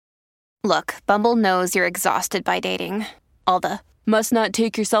Look, Bumble knows you're exhausted by dating. All the must not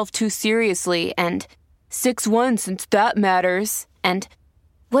take yourself too seriously and 6'1" since that matters. And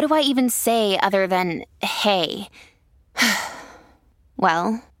what do I even say other than hey?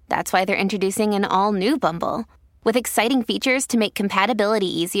 Well, that's why they're introducing an all-new Bumble with exciting features to make compatibility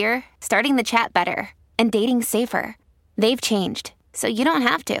easier, starting the chat better, and dating safer. They've changed, so you don't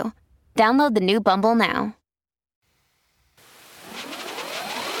have to. Download the new Bumble now.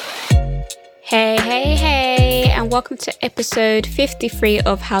 Hey, and welcome to episode 53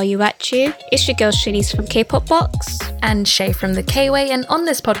 of How You At You. It's your girl Shanice from K-Pop Box. And Shay from the K-Way, and on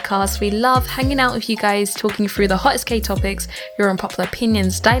this podcast we love hanging out with you guys, talking through the hottest K-topics, your unpopular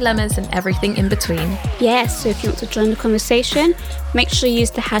opinions, dilemmas, and everything in between. Yes, so if you want to join the conversation, make sure you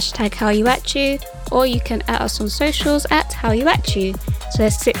use the hashtag HowYouAtYou, or you can add us on socials at HowYouAtYou. So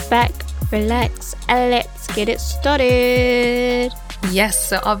let's sit back, relax, and let's get it started. Yes,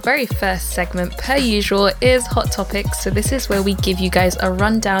 so our very first segment, per usual, is Hot Topics. So this is where we give you guys a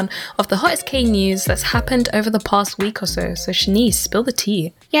rundown of the hottest K news that's happened over the past week or so. So Shanice, spill the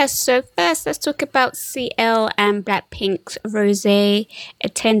tea. Yes, so first let's talk about CL and Blackpink's Rosé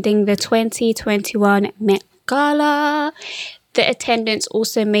attending the 2021 Met Gala. The attendance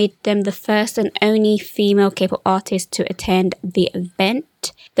also made them the first and only female K-pop artist to attend the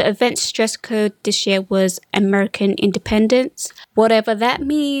event. The event's dress code this year was American Independence. Whatever that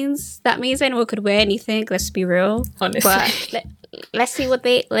means. That means anyone could wear anything, let's be real. Honestly. But let's see what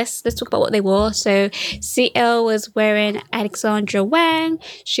let's talk about what they wore. So CL was wearing Alexandra Wang.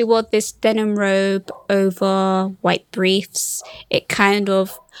 She wore this denim robe over white briefs. It kind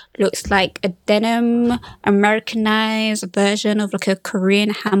of looks like a denim Americanized version of like a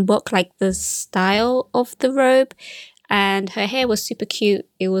Korean hanbok, like the style of the robe. And her hair was super cute.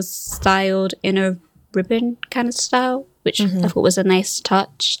 It was styled in a ribbon kind of style, which I thought was a nice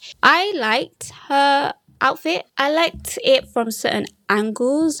touch. I liked her outfit. I liked it from certain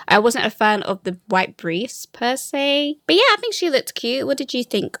angles. I wasn't a fan of the white briefs per se. But yeah, I think she looked cute. What did you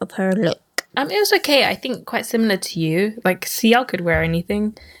think of her look? It was okay. I think quite similar to you. Like, CL could wear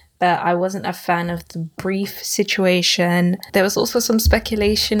anything, but I wasn't a fan of the brief situation. There was also some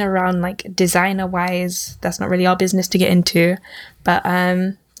speculation around, like, designer-wise. That's not really our business to get into. But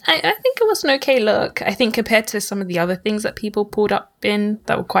I think it was an okay look. I think compared to some of the other things that people pulled up in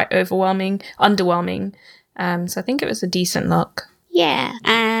that were quite underwhelming. So I think it was a decent look. Yeah,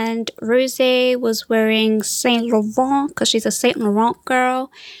 and Rosé was wearing Saint Laurent because she's a Saint Laurent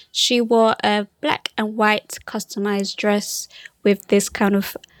girl. She wore a black and white customized dress with this kind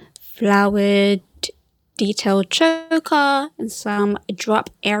of flowered detailed choker and some drop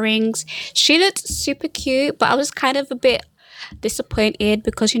earrings. She looked super cute, but I was kind of a bit disappointed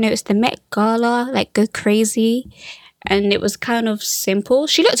because, you know, it's the Met Gala, like go crazy, and it was kind of simple.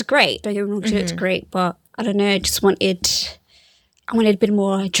 She looked great, don't get me wrong, she looked great, but I don't know, I wanted a bit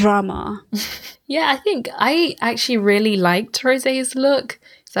more drama. Yeah, I think I actually really liked Rosé's look.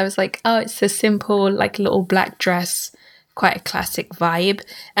 So I was like, oh, it's a simple, like, little black dress, quite a classic vibe.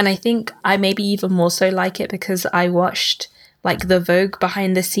 And I think I maybe even more so like it because I watched, like, the Vogue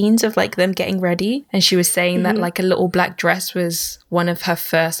behind the scenes of, like, them getting ready. And she was saying that, like, a little black dress was one of her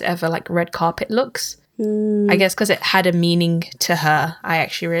first ever, like, red carpet looks. I guess because it had a meaning to her. I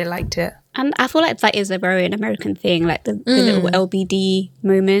actually really liked it. And I feel like that is a very American thing, like the little LBD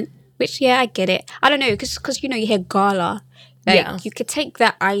moment, which, yeah, I get it. I don't know, because you know, you hear gala. Like, you could take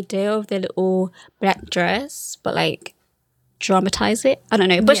that idea of the little black dress, but, like, dramatize it. I don't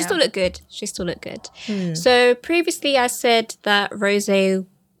know, but she still looked good. So previously I said that Rosé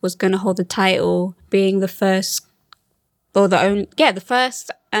was going to hold the title, being the first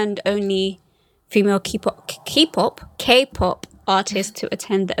and only female K-pop artist to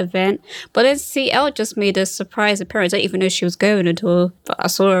attend the event. But then CL just made a surprise appearance. I didn't even know she was going at all, but I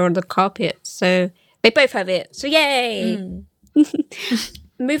saw her on the carpet. So they both have it. So yay!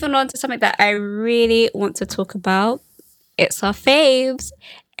 Moving on to something that I really want to talk about. It's our faves,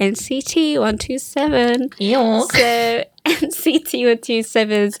 NCT 127. Yuck. So NCT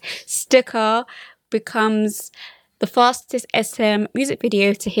 127's Sticker becomes the fastest SM music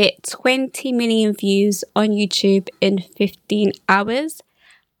video to hit 20 million views on YouTube in 15 hours.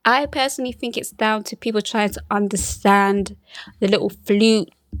 I personally think it's down to people trying to understand the little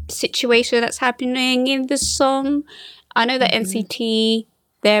flute situation that's happening in the song. I know that NCT,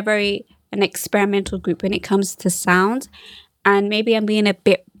 they're very an experimental group when it comes to sound. And maybe I'm being a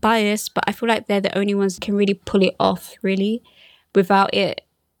bit biased, but I feel like they're the only ones that can really pull it off, really, without it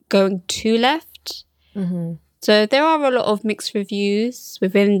going too left. So there are a lot of mixed reviews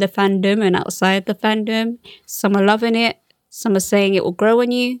within the fandom and outside the fandom. Some are loving it. Some are saying it will grow on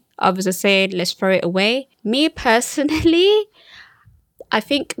you. Others are saying, let's throw it away. Me personally, I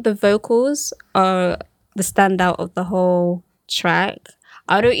think the vocals are the standout of the whole track.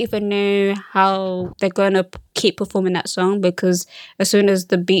 I don't even know how they're going to keep performing that song because as soon as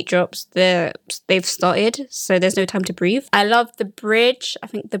the beat drops, they've started. So there's no time to breathe. I love the bridge. I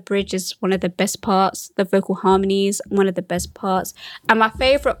think the bridge is one of the best parts. The vocal harmonies, one of the best parts. And my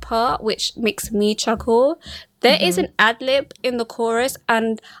favourite part, which makes me chuckle, there is an ad-lib in the chorus.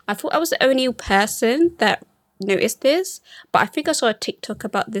 And I thought I was the only person that noticed this. But I think I saw a TikTok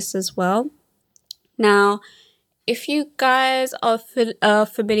about this as well. Now, if you guys are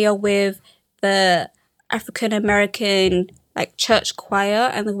familiar with the African American like church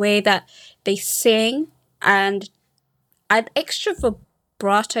choir and the way that they sing and add extra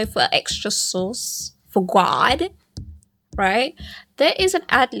vibrato for extra sauce for God, right? There is an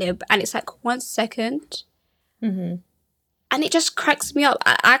ad lib and it's like 1 second. And it just cracks me up.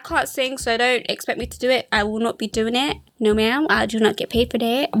 I can't sing, so don't expect me to do it. I will not be doing it. No, ma'am. I do not get paid for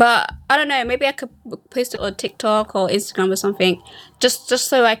that. But I don't know. Maybe I could post it on TikTok or Instagram or something, just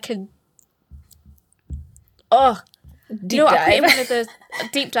so I could. Oh, deep dive. I put it in one of the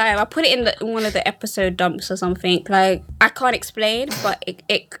deep dive. I put it in one of the episode dumps or something. Like I can't explain, but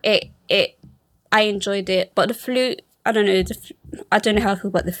it I enjoyed it. But the flute, I don't know. I don't know how I feel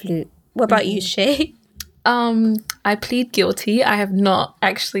about the flute. What about you, Shay? I plead guilty. I have not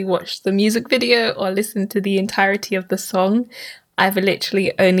actually watched the music video or listened to the entirety of the song. I've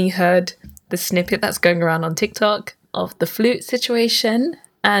literally only heard the snippet that's going around on TikTok of the flute situation,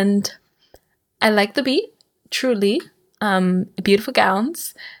 and I like the beat, truly. Beautiful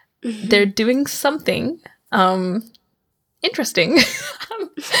gowns. They're doing something interesting.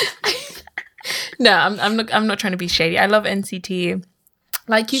 No, I'm not trying to be shady. I love NCT.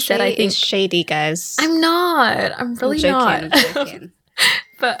 Like you said, I think it's shady, guys. I'm not. I'm really not. I'm joking.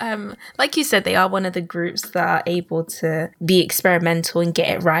 But like you said, they are one of the groups that are able to be experimental and get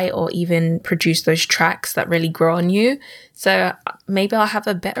it right, or even produce those tracks that really grow on you. So maybe I'll have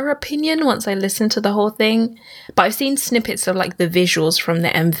a better opinion once I listen to the whole thing. But I've seen snippets of like the visuals from the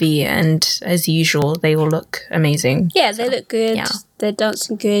MV, and as usual, they all look amazing. Yeah, they look good. Yeah. They're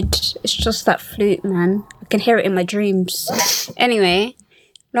dancing good. It's just that flute, man. I can hear it in my dreams. Anyway.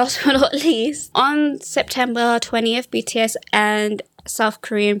 Last but not least, on September 20th, BTS and South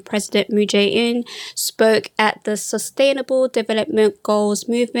Korean President Moon Jae-in spoke at the Sustainable Development Goals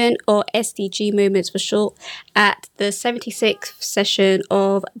Movement, or SDG movements for short, at the 76th session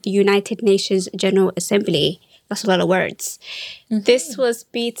of the United Nations General Assembly. That's a lot of words. This was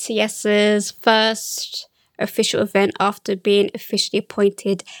BTS's first official event after being officially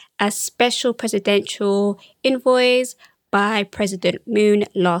appointed as special presidential envoys by President Moon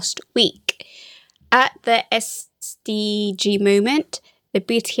last week. At the SDG moment, the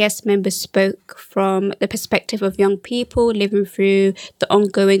BTS members spoke from the perspective of young people living through the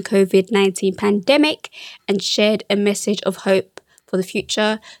ongoing COVID-19 pandemic and shared a message of hope for the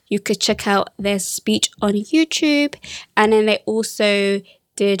future. You could check out their speech on YouTube, and then they also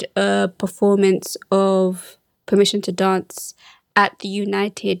did a performance of Permission to Dance at the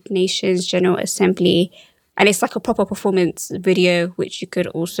United Nations General Assembly. And it's like a proper performance video, which you could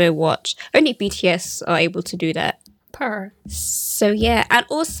also watch. Only BTS are able to do that. So yeah, and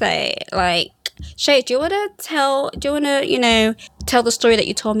also like, Shay, do you want to tell the story that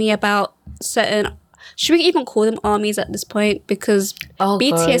you told me about certain? Should we even call them armies at this point? Because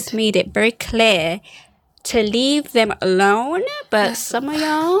BTS made it very clear to leave them alone, but some of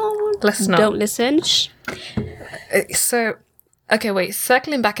y'all don't listen. So. Okay, wait,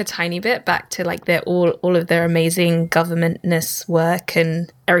 circling back a tiny bit, back to like their all of their amazing governmentness work and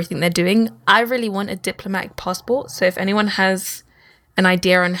everything they're doing. I really want a diplomatic passport. So if anyone has an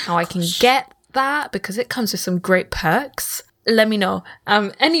idea on how I can get that, because it comes with some great perks, let me know.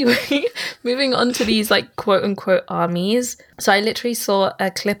 Anyway, moving on to these like quote unquote armies. So I literally saw a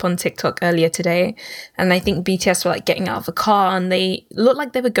clip on TikTok earlier today, and I think BTS were like getting out of a car, and they looked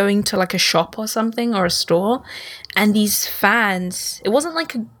like they were going to like a shop or something, or a store. And these fans, it wasn't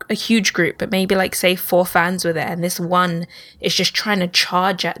like a huge group, but maybe like say 4 fans were there, and this one is just trying to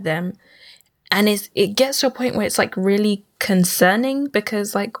charge at them. And it gets to a point where it's like really concerning,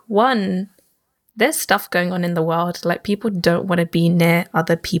 because like, one, there's stuff going on in the world. Like, people don't want to be near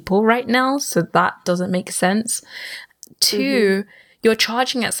other people right now, so that doesn't make sense. 2, you're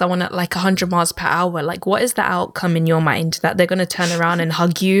charging at someone at like 100 miles per hour. Like, what is the outcome in your mind? That they're going to turn around and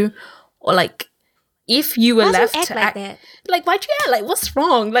hug you? Or like, if you were left to act like, why'd you act like, what's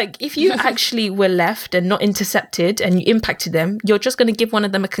wrong? Like, if you actually were left and not intercepted and you impacted them, you're just going to give one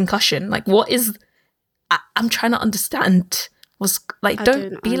of them a concussion. Like, what is... I'm trying to understand like,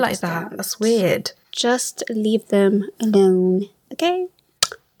 don't be like that. understand. That's weird. Just leave them alone. Okay?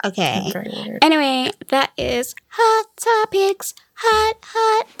 Okay. Very weird. Anyway, that is Hot Topics.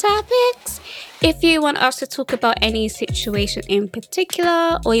 Hot Topics. If you want us to talk about any situation in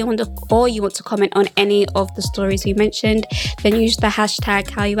particular, or you want to comment on any of the stories we mentioned, then use the hashtag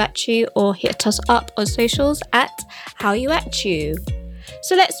HowYouAtYou or hit us up on socials at HowYouAtYou.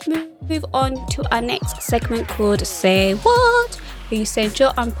 So let's move on to our next segment called Say What, where you send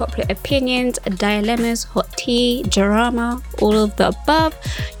your unpopular opinions, dilemmas, hot tea, drama, all of the above.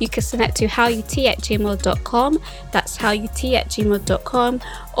 You can send that to howut@gmail.com. That's howut@gmail.com.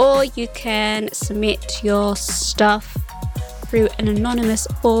 Or you can submit your stuff through an anonymous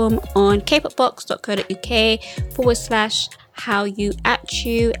form on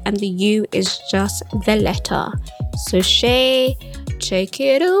kpopbox.co.uk/HowYouAtYou, and the U is just the letter. So Shay, take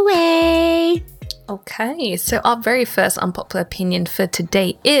it away. Okay, so our very first unpopular opinion for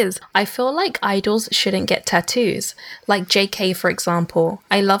today is, I feel like idols shouldn't get tattoos. Like JK, for example.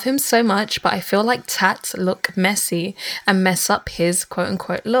 I love him so much, but I feel like tats look messy and mess up his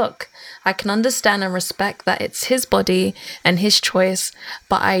quote-unquote look. I can understand and respect that it's his body and his choice,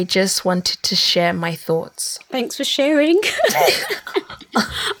 but I just wanted to share my thoughts. Thanks for sharing.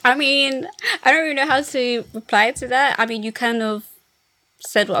 I mean, I don't really know how to reply to that. I mean, you kind of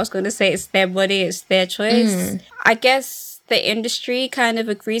said what I was going to say. It's their body, it's their choice. I guess the industry kind of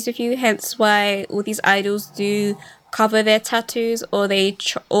agrees with you, hence why all these idols do cover their tattoos, or they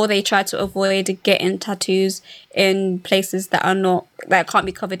try to avoid getting tattoos in places that can't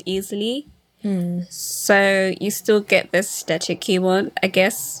be covered easily. So you still get the aesthetic you want, I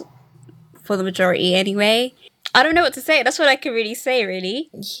guess, for the majority anyway. I don't know what to say. That's what I can really say,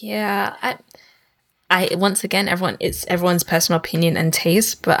 really. Yeah, I once again, it's everyone's personal opinion and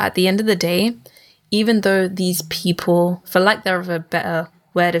taste, but at the end of the day, even though these people, for lack of a better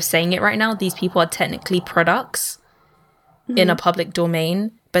word of saying it right now, these people are technically products in a public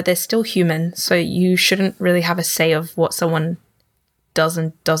domain, but they're still human, so you shouldn't really have a say of what someone does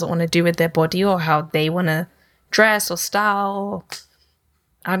and doesn't want to do with their body, or how they want to dress or style.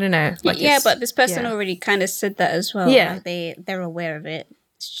 I don't know. But this person already kind of said that as well. Yeah. Like they're aware of it.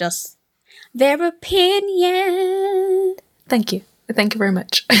 It's just their opinion. Thank you very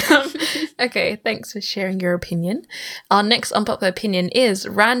much. Okay, thanks for sharing your opinion. Our next unpopular opinion is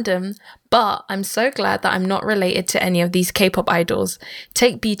random, but I'm so glad that I'm not related to any of these K-pop idols.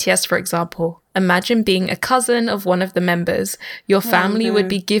 Take BTS, for example. Imagine being a cousin of one of the members. Your family would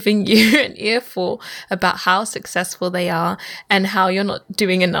be giving you an earful about how successful they are and how you're not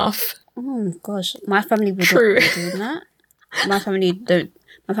doing enough. Oh gosh, my family would not be doing that. My family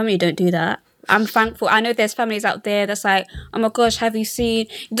don't do that. I'm thankful. I know there's families out there that's like, oh my gosh, have you seen?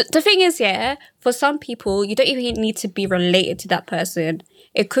 The thing is, for some people, you don't even need to be related to that person.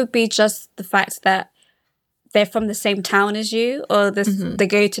 It could be just the fact that they're from the same town as you, or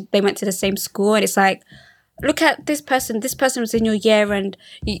they went to the same school, and it's like, look at this person. This person was in your year, and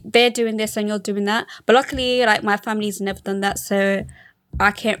they're doing this, and you're doing that. But luckily, like, my family's never done that, so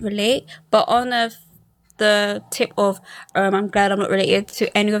I can't relate. But on the tip of I'm glad I'm not related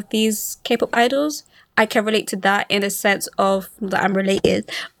to any of these K-pop idols, I can relate to that in a sense of that I'm related,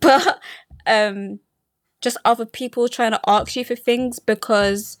 but just other people trying to ask you for things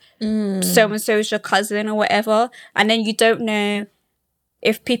because so-and-so is your cousin or whatever, and then you don't know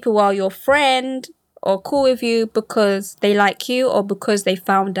if people are your friend or cool with you because they like you or because they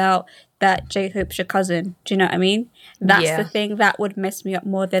found out that J-Hope's your cousin. Do you know what I mean? That's the thing that would mess me up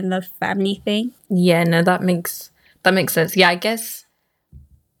more than the family thing. Yeah, no, that makes sense. Yeah, I guess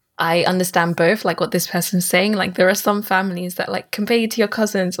I understand both, like what this person's saying. Like, there are some families that like compare you to your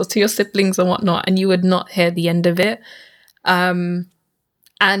cousins or to your siblings and whatnot, and you would not hear the end of it. And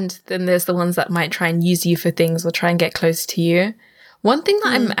then there's the ones that might try and use you for things or try and get close to you. One thing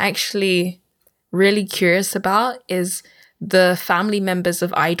that I'm actually really curious about is the family members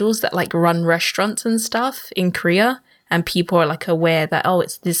of idols that like run restaurants and stuff in Korea, and people are like aware that, oh,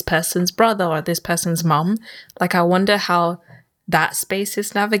 it's this person's brother or this person's mum. Like, I wonder how that space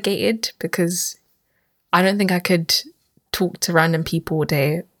is navigated, because I don't think I could talk to random people all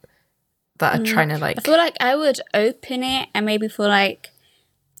day that are trying to like... I feel like I would open it and maybe feel like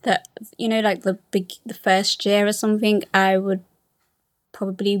that, you know, like the first year or something, I would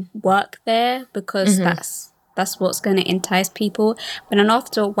probably work there because that's what's going to entice people. But then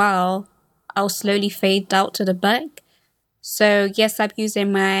after a while, I'll slowly fade out to the back. So yes, I'm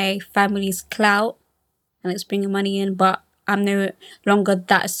using my family's clout and it's bringing money in, but I'm no longer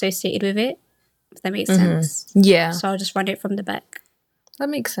that associated with it, if that makes sense. Yeah. So I'll just run it from the back. That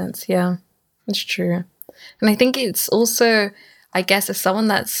makes sense, yeah. It's true. And I think it's also, I guess, as someone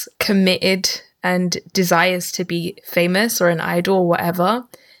that's committed and desires to be famous or an idol or whatever,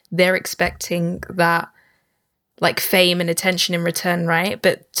 they're expecting that like fame and attention in return, right?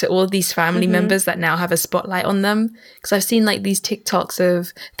 But to all these family members that now have a spotlight on them, because I've seen like these TikToks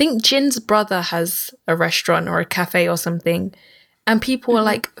of, I think Jin's brother has a restaurant or a cafe or something, and people are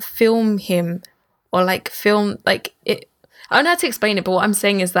like film him or like film like it. I don't know how to explain it, but what I'm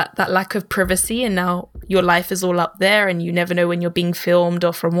saying is that lack of privacy, and now your life is all up there and you never know when you're being filmed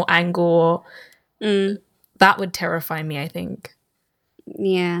or from what angle, or that would terrify me, I think.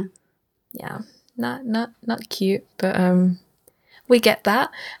 Yeah. Not cute, but we get that.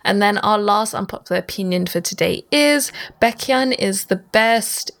 And then our last unpopular opinion for today is Baekhyun is the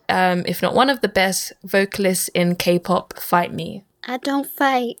best, if not one of the best vocalists in K-pop. Fight me. I don't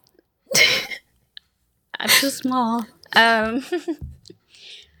fight. I'm too small. No,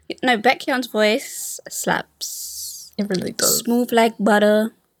 Baekhyun's voice slaps. It really does. Smooth like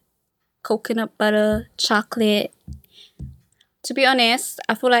butter, coconut butter, chocolate. To be honest,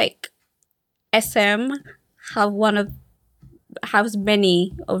 I feel like SM has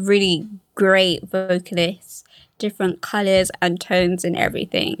many of really great vocalists, different colours and tones and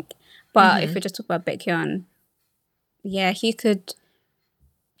everything. But if we just talk about Baekhyun, yeah, he could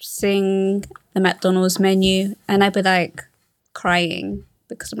sing the McDonald's menu and I'd be like crying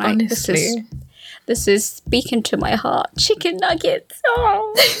because I'm like, honestly, this is speaking to my heart. Chicken nuggets.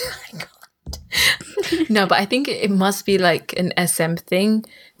 Oh my God. No, but I think it must be like an SM thing.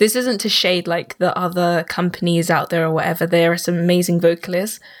 This isn't to shade like the other companies out there or whatever. There are some amazing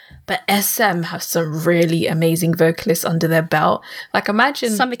vocalists, but SM have some really amazing vocalists under their belt. Like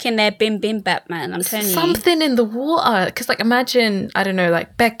imagine something in their bim bim bap, man. I'm telling you, something in the water. Because like imagine, I don't know,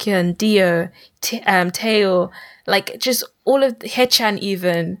 like Baekhyun, Dio, Taeil, like just all of Haechan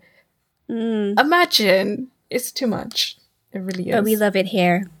even. Imagine, it's too much. It really is. But we love it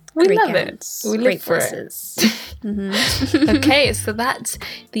here. We Great love counts. it. We Great live for voices. it. Okay, so that's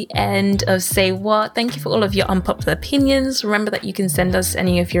the end of Say What. Thank you for all of your unpopular opinions. Remember that you can send us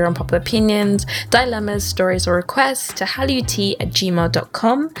any of your unpopular opinions, dilemmas, stories, or requests to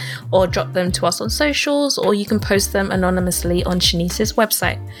hallut@gmail.com, or drop them to us on socials, or you can post them anonymously on Shanice's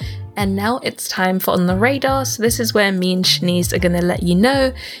website. And now it's time for On the Radar. So this is where me and Shanice are going to let you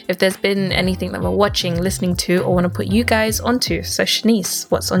know if there's been anything that we're watching, listening to, or want to put you guys onto. So Shanice,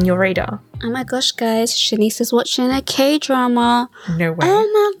 what's on your radar? Oh my gosh, guys. Shanice is watching a K-drama. No way.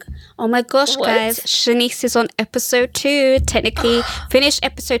 Oh my gosh, What? guys. Shanice is on episode 2. Technically finished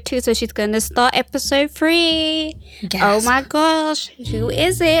episode 2, so she's going to start episode 3. Gasp. Oh my gosh. Who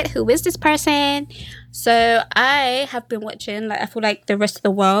is it? Who is this person? So I have been watching, like I feel like the rest of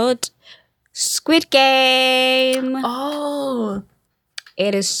the world, Squid Game. Oh.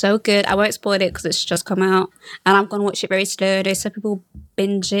 It is so good. I won't spoil it because it's just come out. And I'm going to watch it very slowly. Some people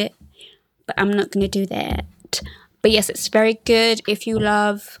binge it. But I'm not going to do that. But yes, it's very good. If you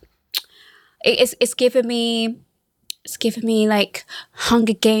love... It's given me like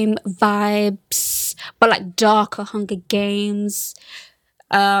Hunger Game vibes. But like darker Hunger Games.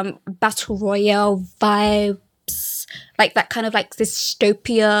 Battle Royale vibes. Like that kind of like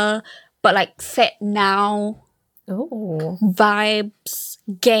dystopia. But like set now. Oh. Vibes,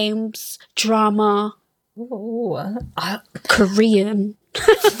 games, drama. Oh. Korean.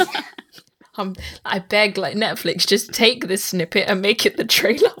 I beg, like Netflix, just take this snippet and make it the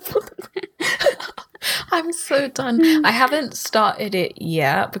trailer for the... I'm so done. I haven't started it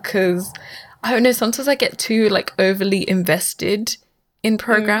yet because I don't know, sometimes I get too like overly invested in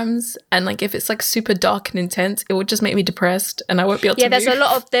programs and like if it's like super dark and intense, it would just make me depressed and I won't be able to there's move. a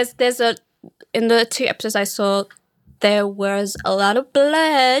lot of there's a in the 2 episodes I saw, there was a lot of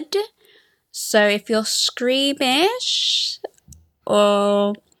blood. So if you're squeamish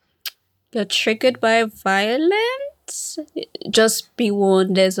or you're triggered by violence, just be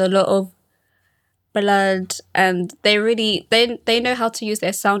warned, there's a lot of blood and they know how to use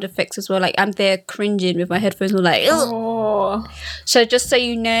their sound effects as well. Like I'm there cringing with my headphones on like, ugh. Oh. So just so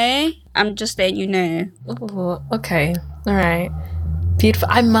you know, I'm just letting you know. Oh, okay. All right. Beautiful.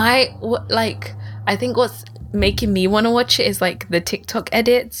 I might I think what's making me want to watch it is like the TikTok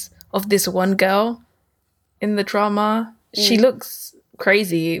edits of this one girl in the drama. She looks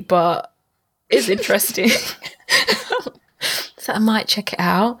crazy, but it's interesting. So I might check it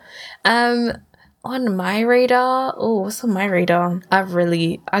out. On my radar, what's on my radar?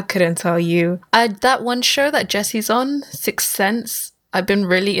 I couldn't tell you. That one show that Jesse's on, Sixth Sense, I've been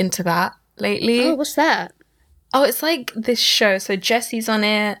really into that lately. Oh, what's that? Oh, it's like this show. So Jesse's on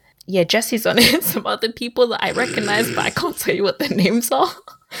it. Yeah, Jesse's on it. Some other people that I recognize, but I can't tell you what their names are.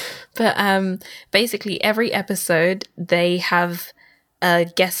 But basically every episode they have a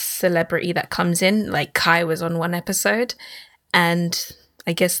guest celebrity that comes in. Like Kai was on one episode, and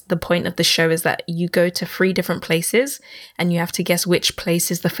I guess the point of the show is that you go to 3 different places and you have to guess which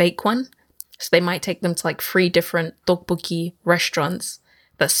place is the fake one. So they might take them to like 3 different tteokbokki restaurants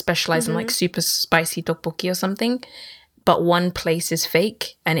that specialize in like super spicy tteokbokki or something. But one place is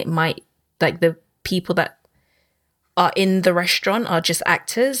fake, and it might, like, the people that are in the restaurant are just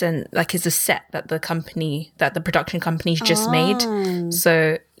actors, and like is a set that the production company's just made.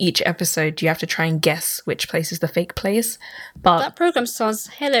 So each episode you have to try and guess which place is the fake place. But That program sounds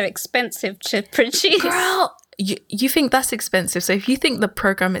hella expensive to produce. girl, you think that's expensive. So if you think the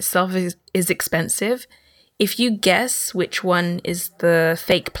program itself is expensive, if you guess which one is the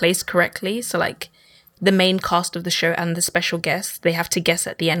fake place correctly, so like the main cast of the show and the special guests, they have to guess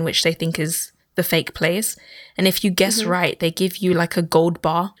at the end which they think is the fake place. And if you guess right, they give you like a gold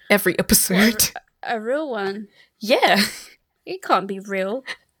bar every episode. A real one? Yeah. It can't be real.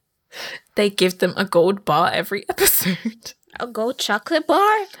 They give them a gold bar every episode. A gold chocolate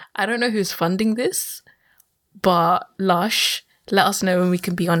bar? I don't know who's funding this, but Lush, let us know when we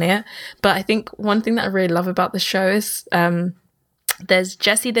can be on it. But I think one thing that I really love about the show is there's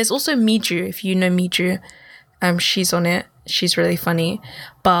Jessie. There's also Miju, if you know Miju. She's on it. She's really funny.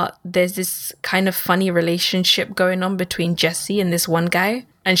 But there's this kind of funny relationship going on between Jessie and this one guy.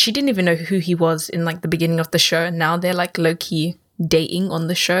 And she didn't even know who he was in like the beginning of the show. And now they're like low-key dating on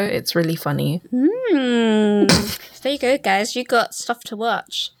the show. It's really funny. So there you go, guys. You got stuff to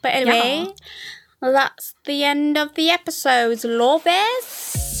watch. But anyway, that's the end of the episode,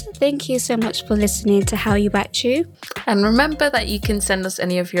 lovers. Thank you so much for listening to How You Bat You. And remember that you can send us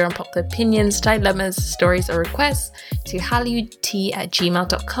any of your unpopular opinions, dilemmas, stories, or requests to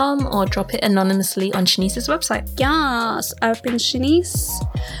hallyout@gmail.com or drop it anonymously on Shanice's website. Yes, I've been Shanice.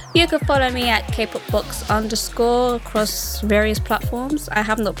 You can follow me at kpopbox_ across various platforms. I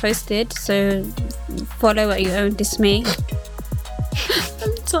have not posted, so follow at your own dismay.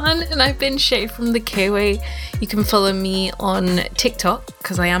 I'm done, and I've been Shay from the Kway. You can follow me on TikTok,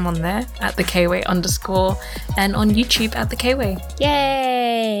 because I am on there, at the Kway_, and on YouTube at the Kway.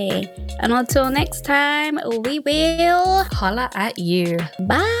 Yay! And until next time, we will Holla at you.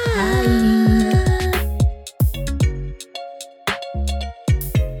 Bye.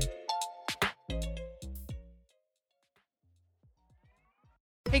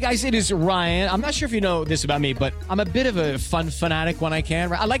 Hey guys, it is Ryan. I'm not sure if you know this about me, but I'm a bit of a fun fanatic when I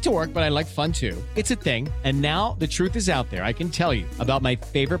can. I like to work, but I like fun too. It's a thing. And now the truth is out there. I can tell you about my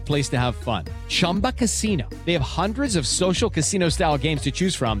favorite place to have fun. Chumba Casino. They have hundreds of social casino style games to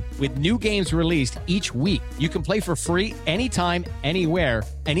choose from with new games released each week. You can play for free anytime, anywhere.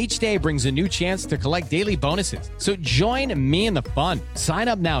 And each day brings a new chance to collect daily bonuses. So join me in the fun. Sign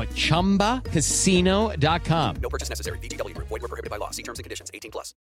up now at ChumbaCasino.com. No purchase necessary. VGW Group. Void where prohibited by law. See terms and conditions. 18+.